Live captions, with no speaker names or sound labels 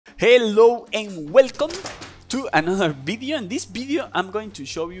Hello and welcome to another video. In this video I'm going to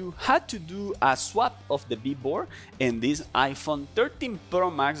show you how to do a swap of the B board in this iPhone 13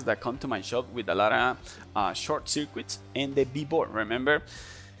 Pro Max that come to my shop with a lot of short circuits and the B board. Remember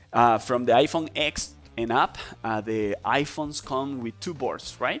from the iPhone X and up, the iPhones come with two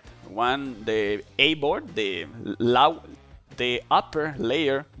boards, right? One, the A board, the upper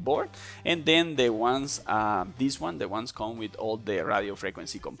layer board, and then the ones the ones come with all the radio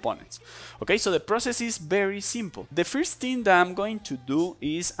frequency components. Okay, so the process is very simple. The first thing that I'm going to do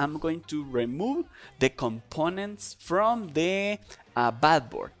is I'm going to remove the components from the bad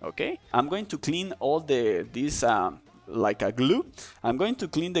board. Okay, I'm going to clean all this like a glue. I'm going to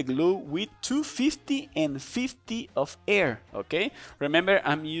clean the glue with 250 and 50 of air. Okay, remember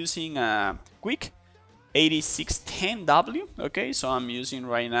I'm using a quick 8610W. Okay, so I'm using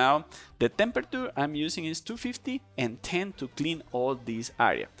right now, the temperature I'm using is 250 and 10 to clean all this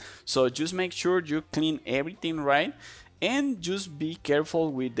area. So just make sure you clean everything right, and just be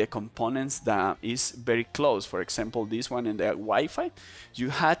careful with the components that is very close. For example, this one in the Wi-Fi, you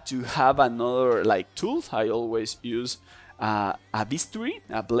had to have another like tool. I always use a bisturi,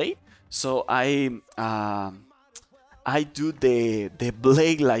 a blade. So I do the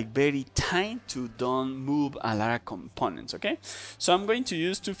blade like very tight to don't move a lot of components. Okay, so I'm going to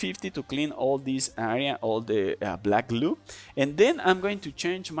use 250 to clean all this area, all the black glue, and then I'm going to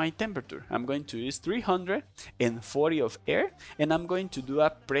change my temperature. I'm going to use 340 of air, and I'm going to do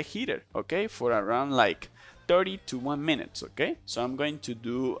a preheater, okay, for around like 30 to 1 minute. Okay, so I'm going to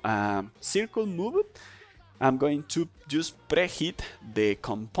do circle move. I'm going to just preheat the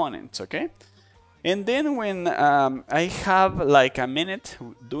components. Okay, and then when I have like a minute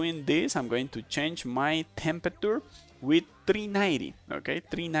doing this, I'm going to change my temperature with 390, okay,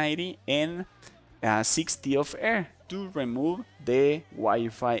 390 and 60 of air to remove the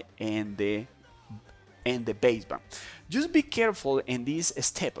Wi-Fi and the baseband. Just be careful in this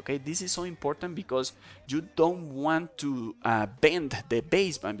step, okay? This is so important because you don't want to bend the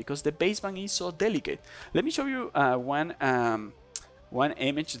baseband, because the baseband is so delicate. Let me show you one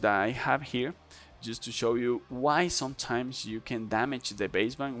image that I have here, just to show you why sometimes you can damage the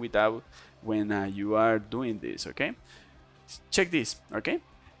baseband without when you are doing this. Okay, check this. Okay,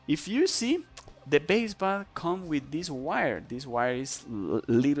 if you see, the baseband come with this wire is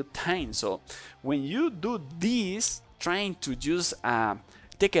little tiny, so when you do this trying to just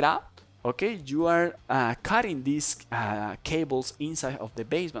take it out, okay, you are cutting these cables inside of the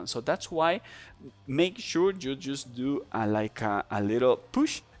baseband. So that's why make sure you just do like a little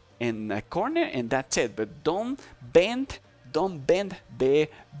push in a corner, and that's it. But don't bend the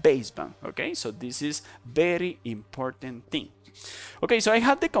baseband. Okay, so this is very important thing. Okay, so I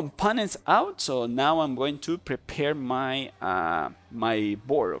have the components out, so now I'm going to prepare my my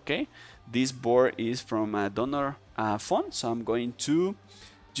board. Okay, this board is from a donor phone, so I'm going to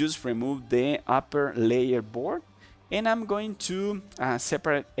just remove the upper layer board, and I'm going to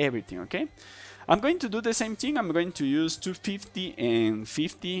separate everything. Okay, I'm going to do the same thing. I'm going to use 250 and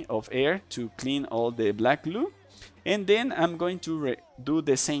 50 of air to clean all the black glue, and then I'm going to do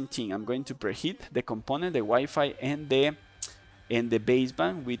the same thing. I'm going to preheat the component, the Wi-Fi and the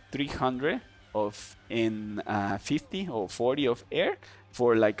baseband with 300 of and 50 or 40 of air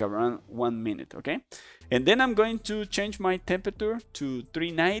for like around 1 minute. Okay, and then I'm going to change my temperature to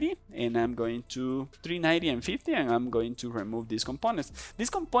 390, and I'm going to 390 and 50, and I'm going to remove these components. This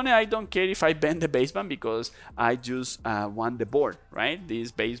component, I don't care if I bend the baseband, because I just want the board, right?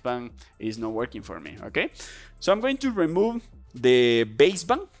 This baseband is not working for me. Okay, so I'm going to remove the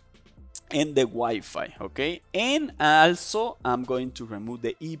baseband and the Wi-Fi. Okay, and also I'm going to remove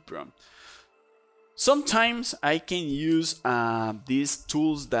the EEPROM. Sometimes I can use these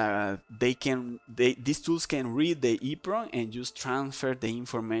tools that these tools can read the EEPROM and just transfer the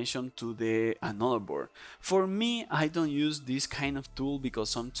information to the another board. For me, I don't use this kind of tool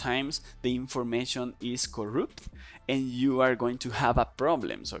because sometimes the information is corrupt and you are going to have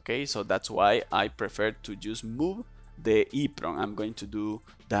problems. Okay, so that's why I prefer to just move the EEPROM. I'm going to do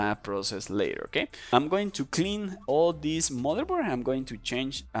that process later. Okay, I'm going to clean all this motherboard. I'm going to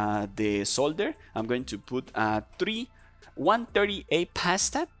change the solder. I'm going to put 138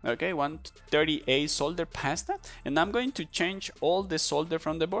 pasta. Okay, 138 solder pasta, and I'm going to change all the solder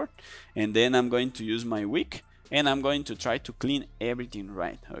from the board, and then I'm going to use my wick, and I'm going to try to clean everything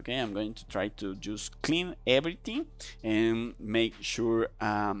right. Okay, I'm going to try to just clean everything and make sure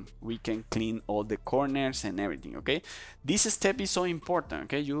we can clean all the corners and everything. Okay, this step is so important.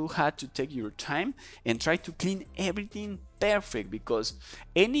 Okay, you have to take your time and try to clean everything perfect, because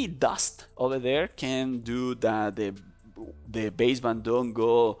any dust over there can do the the baseband don't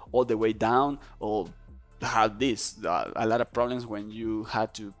go all the way down, or have this a lot of problems when you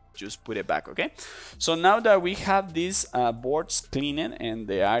had to just put it back. Okay, so now that we have these boards cleaned and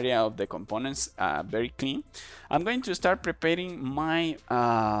the area of the components very clean, I'm going to start preparing my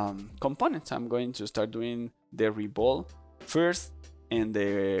components. I'm going to start doing the revolve first and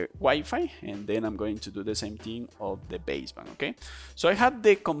the Wi-Fi, and then I'm going to do the same thing of the baseband. Okay, so I have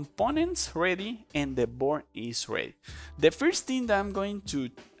the components ready and the board is ready. The first thing that I'm going to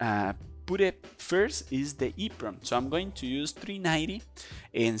put it first is the EEPROM. So I'm going to use 390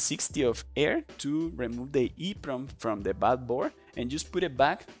 and 60 of air to remove the EEPROM from the bad board and just put it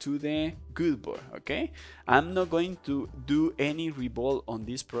back to the good board. Okay, I'm not going to do any revolve on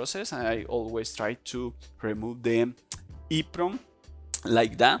this process. I always try to remove the EEPROM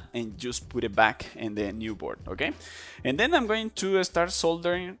like that and just put it back in the new board. Okay, and then I'm going to start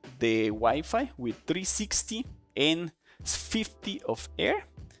soldering the Wi-Fi with 360 and 50 of air,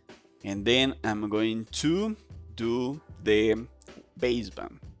 and then I'm going to do the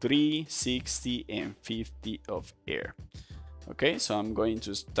baseband 360 and 50 of air. Okay, so I'm going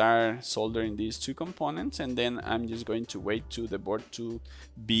to start soldering these two components, and then I'm just going to wait to the board to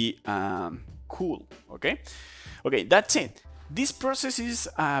be cool. Okay, that's it. This process is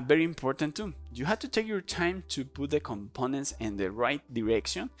very important too. You have to take your time to put the components in the right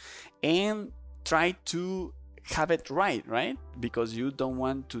direction and try to have it right? Because you don't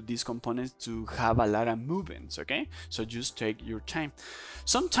want these components to have a lot of movements. Okay, so just take your time.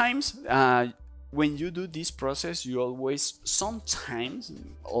 Sometimes when you do this process, you always, sometimes,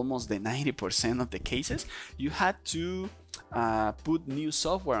 almost the 90% of the cases, you had to put new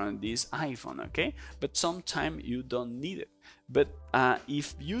software on this iPhone. Okay, but sometimes you don't need it. But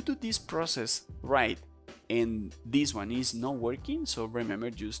if you do this process right and this one is not working, so remember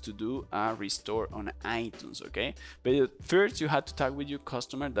just to do a restore on iTunes. Okay, but first you have to talk with your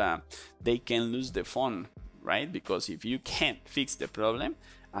customer that they can lose the phone, right? Because if you can't fix the problem,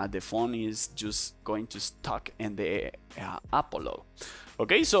 the phone is just going to stuck in the Apollo.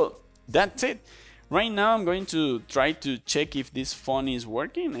 Okay, so that's it. Right now I'm going to try to check if this phone is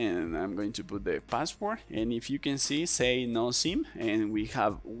working, and I'm going to put the password, and if you can see, say no SIM, and we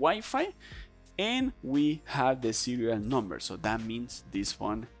have Wi-Fi and we have the serial number. So that means this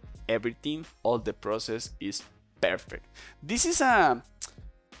phone, everything, all the process is perfect. This is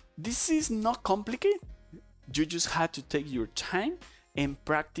not complicated. You just have to take your time and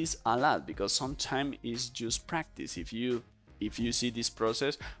practice a lot, because sometimes it's just practice. If you see this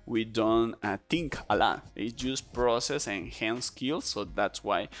process, we don't think a lot. It's just process and hand skills. So that's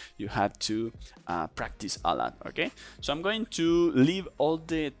why you have to practice a lot. Okay, so I'm going to leave all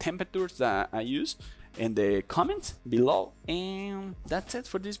the temperatures that I use in the comments below, and that's it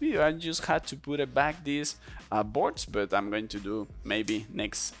for this video. I just had to put it back these boards, but I'm going to do maybe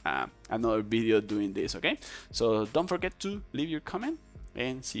next another video doing this. Okay, so don't forget to leave your comment,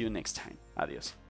 and see you next time. Adios.